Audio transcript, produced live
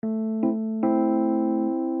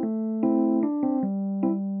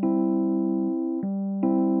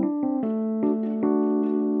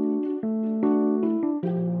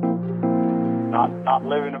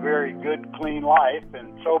living a very good, clean life,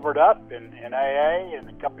 and sobered up in AA. And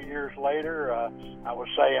a couple of years later, I was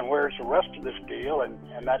saying, where's the rest of this deal? And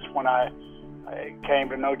that's when I came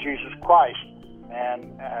to know Jesus Christ.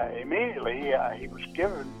 And immediately I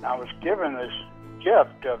was given this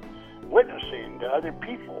gift of witnessing to other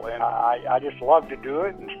people. And I just loved to do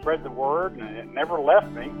it and spread the word, and it never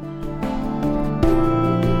left me.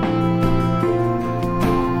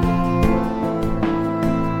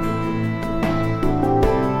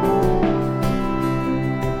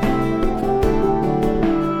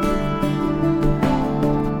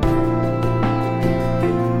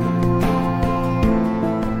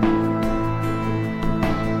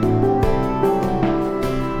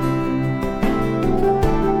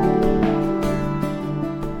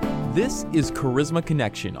 This is Charisma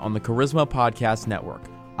Connection on the Charisma Podcast Network.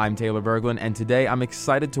 I'm Taylor Berglund, and today I'm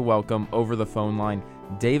excited to welcome over the phone line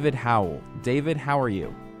David Howell. David, how are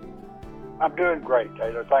you? I'm doing great,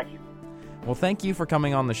 Taylor. Thank you. Well, thank you for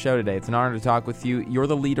coming on the show today. It's an honor to talk with you. You're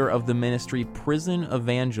the leader of the ministry Prison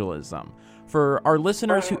Evangelism. For our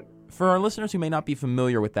listeners who may not be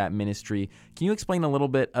familiar with that ministry, can you explain a little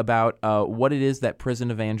bit about what it is that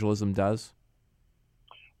Prison Evangelism does?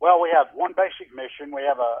 Well, we have one basic mission. We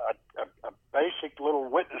have a basic little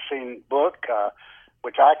witnessing book,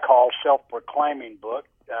 which I call self-proclaiming book.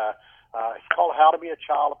 It's called How to Be a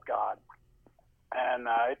Child of God. And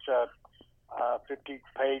it's a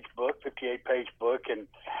 58-page book, and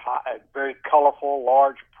very colorful,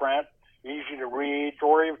 large print, easy to read,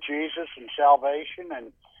 story of Jesus and salvation,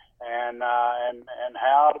 and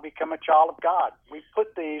how to become a child of God. We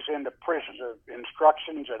put these into prisons of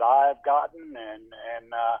instructions that I've gotten,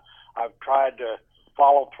 and I've tried to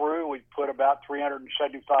follow through. We put about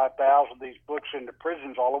 375,000 of these books into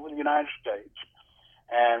prisons all over the United States,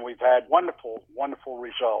 and we've had wonderful, wonderful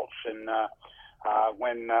results. And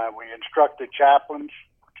when we instruct the chaplains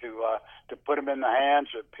to put them in the hands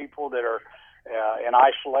of people that are in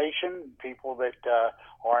isolation, people that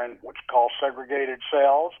are in what's called segregated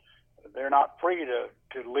cells, they're not free to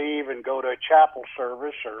leave and go to a chapel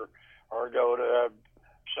service or go to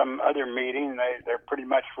some other meeting. They're pretty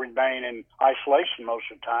much remain in isolation most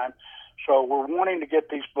of the time. So we're wanting to get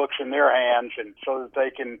these books in their hands, and so that they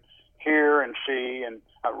can hear and see and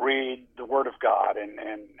read the Word of God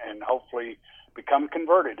and hopefully become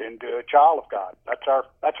converted into a child of God.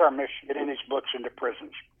 That's our mission, getting these books into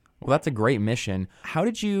prisons. Well, that's a great mission. How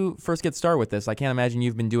did you first get started with this? I can't imagine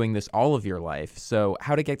you've been doing this all of your life. So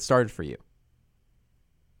how did it get started for you?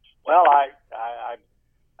 Well, I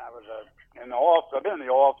was in the oil. I've been in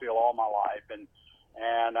the oil field all my life, and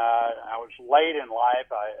I was late in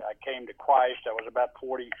life. I came to Christ. I was about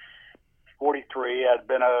 43. I'd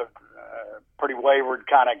been a pretty wayward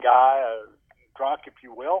kind of guy, drunk, if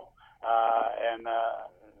you will, and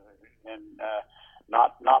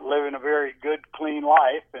not living a very good, clean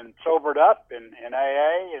life, and sobered up in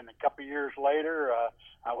AA. And a couple of years later,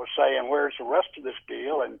 I was saying, where's the rest of this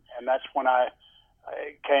deal? And that's when I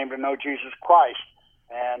came to know Jesus Christ.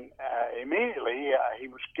 And immediately I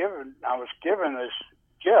was given this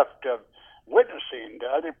gift of witnessing to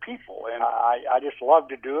other people. And I just loved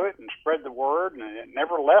to do it and spread the word, and it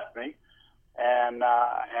never left me. And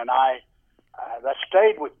that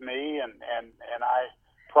stayed with me, and I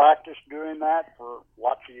practiced doing that for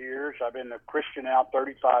lots of years. I've been a Christian now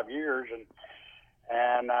 35 years, and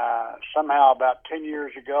somehow about 10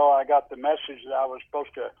 years ago, I got the message that I was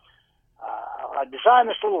supposed to. I designed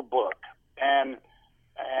this little book, and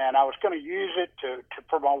I was going to use it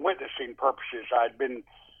for my witnessing purposes. I'd been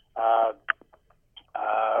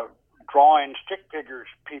drawing stick figures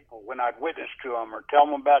of people when I'd witness to them or tell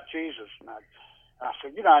them about Jesus, and I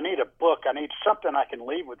said, I need a book. I need something I can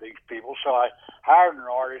leave with these people. So I hired an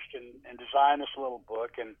artist and designed this little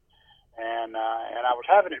book, and I was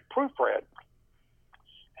having it proofread.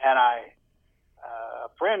 And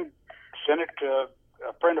a friend sent it to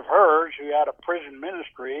a friend of hers who had a prison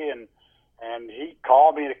ministry, and he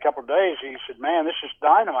called me in a couple of days. He said, "Man, this is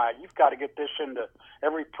dynamite. You've got to get this into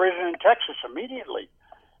every prison in Texas immediately."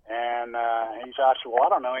 And I said, "Well, I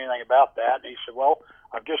don't know anything about that." And he said, "Well,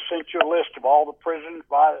 I've just sent you a list of all the prisons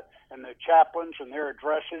and the chaplains and their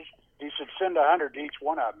addresses." He said, "Send 100 to each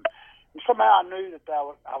one of them." And somehow I knew that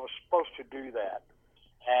I was supposed to do that.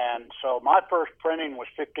 And so my first printing was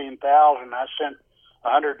 15,000. I sent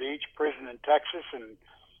 100 to each prison in Texas, and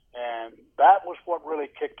that was what really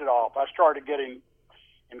kicked it off. I started getting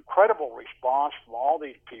incredible response from all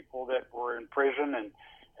these people that were in prison,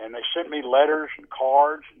 and they sent me letters and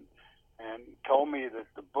cards and told me that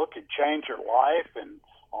the book had changed their life and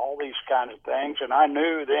all these kinds of things. And I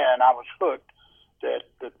knew then I was hooked that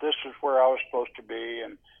this is where I was supposed to be,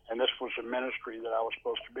 and this was a ministry that I was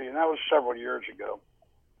supposed to be, and that was several years ago.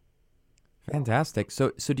 Fantastic.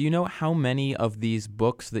 So do you know how many of these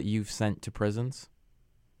books that you've sent to prisons?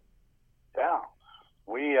 Yeah,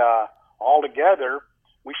 we all together,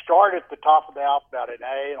 we started at the top of the alphabet in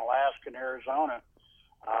Alaska and Arizona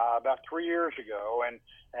about 3 years ago,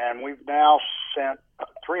 and we've now sent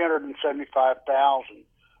 375,000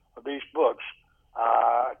 of these books.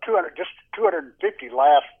 250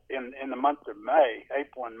 last in the month of May,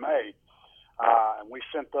 April and May. And we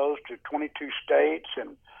sent those to 22 states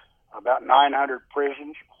and about 900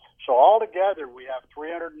 prisons. So altogether, we have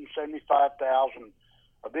 375,000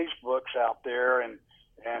 of these books out there, and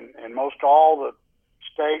most all the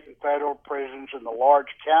state and federal prisons and the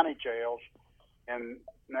large county jails, and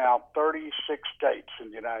now 36 states in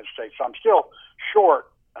the United States. So I'm still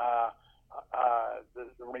short the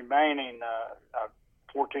remaining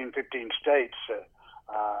 14, 15 states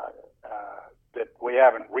that we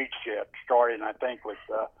haven't reached yet, starting, I think, with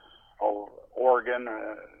Oregon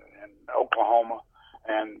and Oklahoma,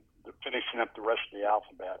 and finishing up the rest of the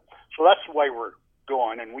alphabet. So that's the way we're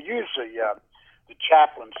going, and we use the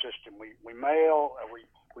chaplain system. We mail,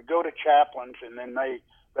 we go to chaplains, and then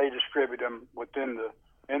they distribute them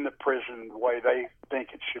in the prison the way they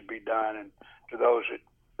think it should be done, and to those that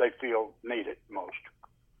they feel need it most.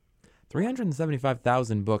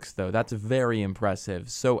 375,000 books, though, that's very impressive.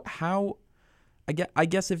 So how, I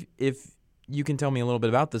guess if you can tell me a little bit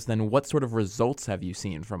about this, then what sort of results have you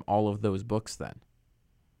seen from all of those books then?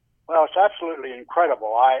 Well, it's absolutely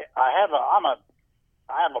incredible. I have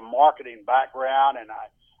a marketing background, and I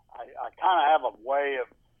kind of have a way of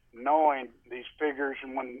knowing these figures,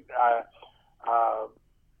 and when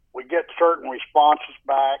we get certain responses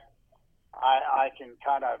back, I can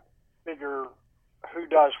kind of figure who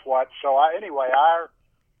does what. So anyway,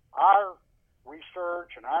 our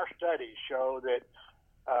research and our studies show that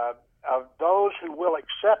of those who will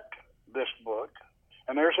accept this book,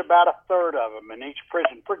 and there's about a third of them in each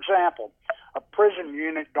prison. For example, a prison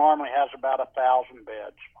unit normally has about 1,000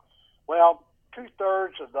 beds. Well,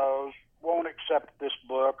 2/3 of those won't accept this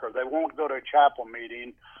book, or they won't go to a chapel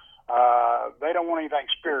meeting. They don't want anything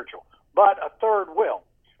spiritual, but a third will.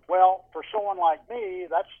 Well, for someone like me,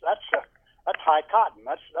 that's high cotton.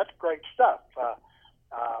 That's great stuff.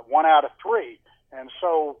 1 out of 3, and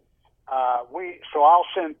so I'll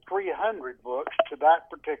send 300 books to that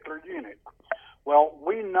particular unit. Well,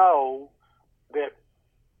 we know that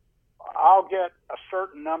I'll get a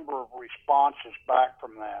certain number of responses back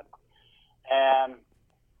from that, and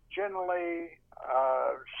generally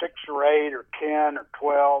 6 or 8 or 10 or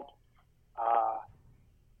 12,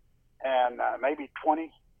 and maybe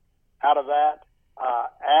 20 out of that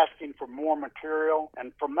asking for more material.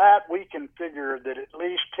 And from that, we can figure that at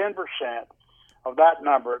least 10% of that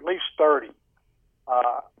number, at least 30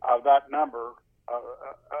 of that number,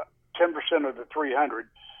 10% of the 300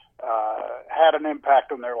 had an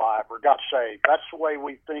impact on their life or got saved. That's the way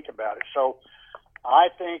we think about it. So I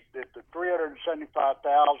think that the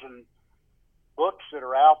 375,000 books that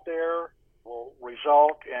are out there will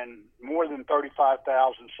result in more than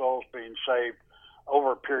 35,000 souls being saved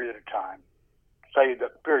over a period of time. Say the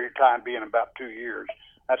period of time being about 2 years.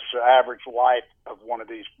 That's the average life of one of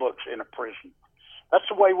these books in a prison. That's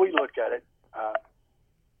the way we look at it.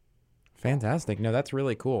 Fantastic. No, that's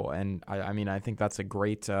really cool. And I mean, I think that's a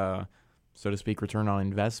great, so to speak, return on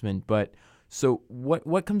investment. But so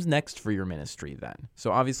what comes next for your ministry then?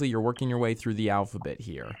 So obviously you're working your way through the alphabet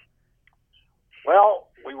here. Well,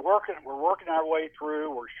 we're working our way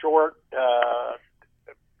through. We're short.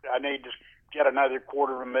 I need to get another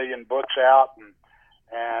 250,000 books out,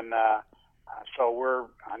 and so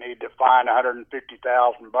I need to find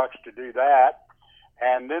 $150,000 to do that,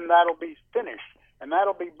 and then that'll be finished. And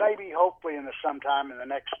that'll be maybe hopefully sometime in the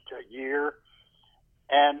next year.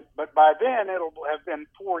 But by then it'll have been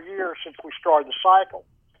 4 years since we started the cycle.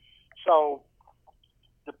 So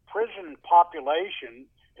the prison population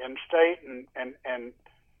in state and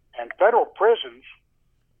federal prisons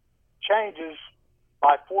changes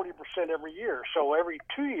by 40% every year. So every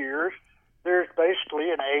 2 years there's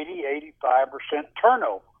basically an 80-85%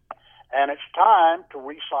 turnover, and it's time to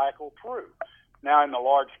recycle through. Now in the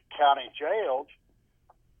large county jails,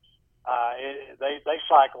 they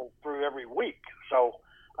cycle through every week, so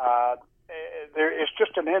it's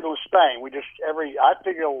just an endless thing. I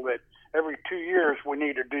feel that every 2 years we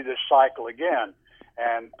need to do this cycle again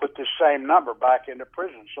and put this same number back into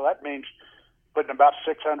prison. So that means putting about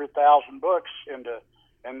 600,000 books in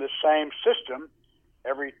this same system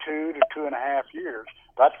every 2 to 2.5 years.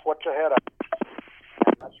 That's what's ahead of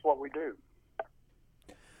us. That's what we do.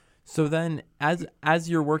 So then, as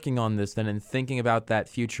you're working on this then and thinking about that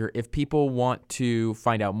future, if people want to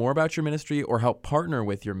find out more about your ministry or help partner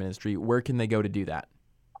with your ministry, where can they go to do that?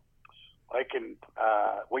 They can.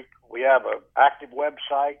 We have an active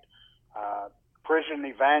website,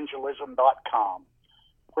 prisonevangelism.com.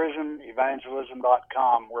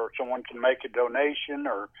 prisonevangelism.com, where someone can make a donation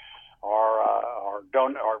or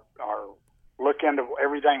look into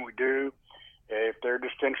everything we do. If they're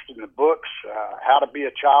just interested in the books,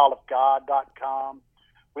 howtobeachildofgod.com.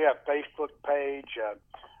 We have a Facebook page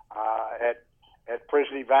at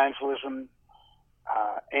Prison Evangelism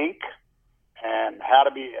Inc. and How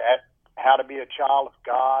to Be a Child of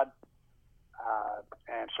God.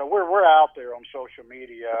 And so we're out there on social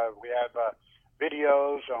media. We have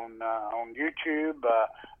videos on YouTube.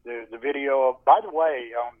 The video, by the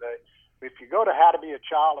way, if you go to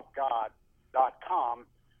howtobeachildofgod.com,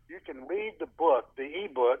 you can read the book, the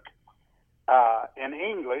ebook, in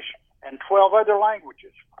English and 12 other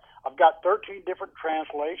languages. I've got 13 different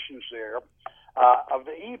translations there of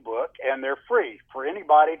the ebook, and they're free for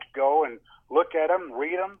anybody to go and look at them,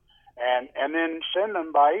 read them, and then send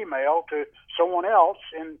them by email to someone else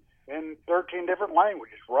in 13 different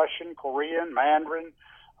languages: Russian, Korean, Mandarin,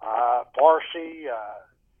 Farsi,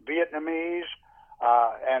 Vietnamese,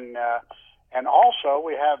 and also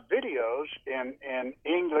we have videos in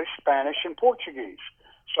English, Spanish, and Portuguese.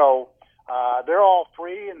 So they're all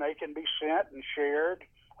free, and they can be sent and shared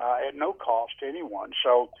at no cost to anyone.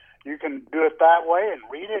 So you can do it that way and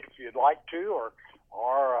read it if you'd like to, or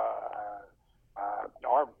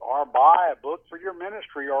buy a book for your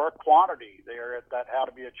ministry or a quantity there at that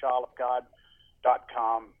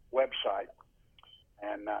howtobeachildofgod.com website.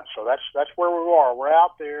 And so that's where we are. We're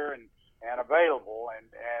out there and available, and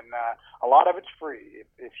a lot of it's free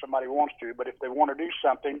if somebody wants to. But if they want to do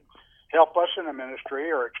something, help us in the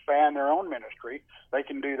ministry or expand their own ministry, they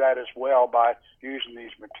can do that as well by using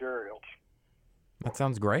these materials. That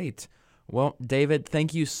sounds great. Well, David,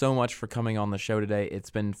 thank you so much for coming on the show today. It's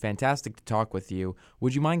been fantastic to talk with you.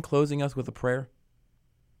 Would you mind closing us with a prayer?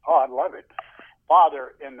 Oh, I'd love it.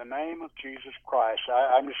 Father, in the name of Jesus Christ,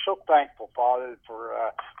 I'm just so thankful, Father,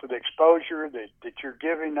 for the exposure that you're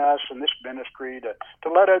giving us in this ministry to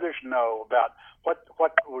let others know about what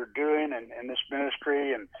we're doing in this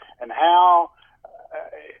ministry and how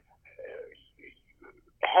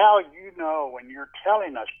you know when you're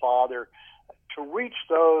telling us, Father, to reach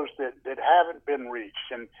those that haven't been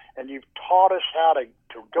reached, and you've taught us how to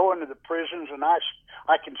go into the prisons, and I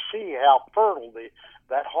can see how fertile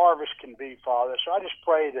that harvest can be, Father. So I just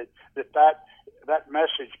pray that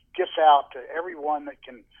message gets out to everyone that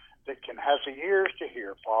has the ears to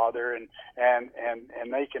hear, Father, and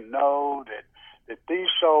they can know that these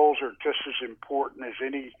souls are just as important as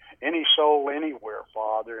any soul anywhere,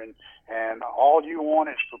 Father, and all you want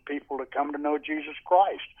is for people to come to know Jesus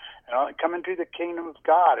Christ and come into the kingdom of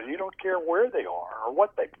God, and you don't care where they are or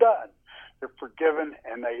what they've done. They're forgiven,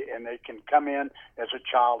 and they can come in as a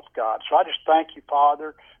child of God. So I just thank you,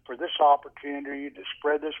 Father, for this opportunity to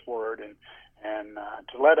spread this word and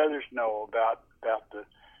to let others know about the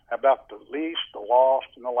least, the lost,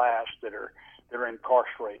 and the last that are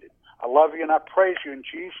incarcerated. I love you and I praise you in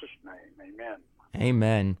Jesus' name. Amen.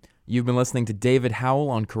 Amen. You've been listening to David Howell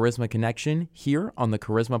on Charisma Connection here on the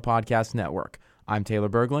Charisma Podcast Network. I'm Taylor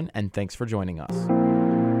Berglund, and thanks for joining us.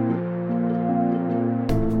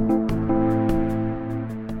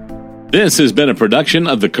 This has been a production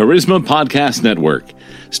of the Charisma Podcast Network.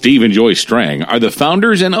 Steve and Joyce Strang are the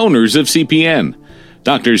founders and owners of CPN.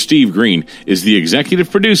 Dr. Steve Green is the executive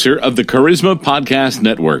producer of the Charisma Podcast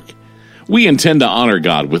Network. We intend to honor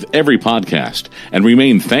God with every podcast and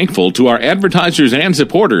remain thankful to our advertisers and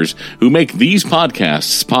supporters who make these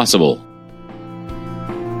podcasts possible.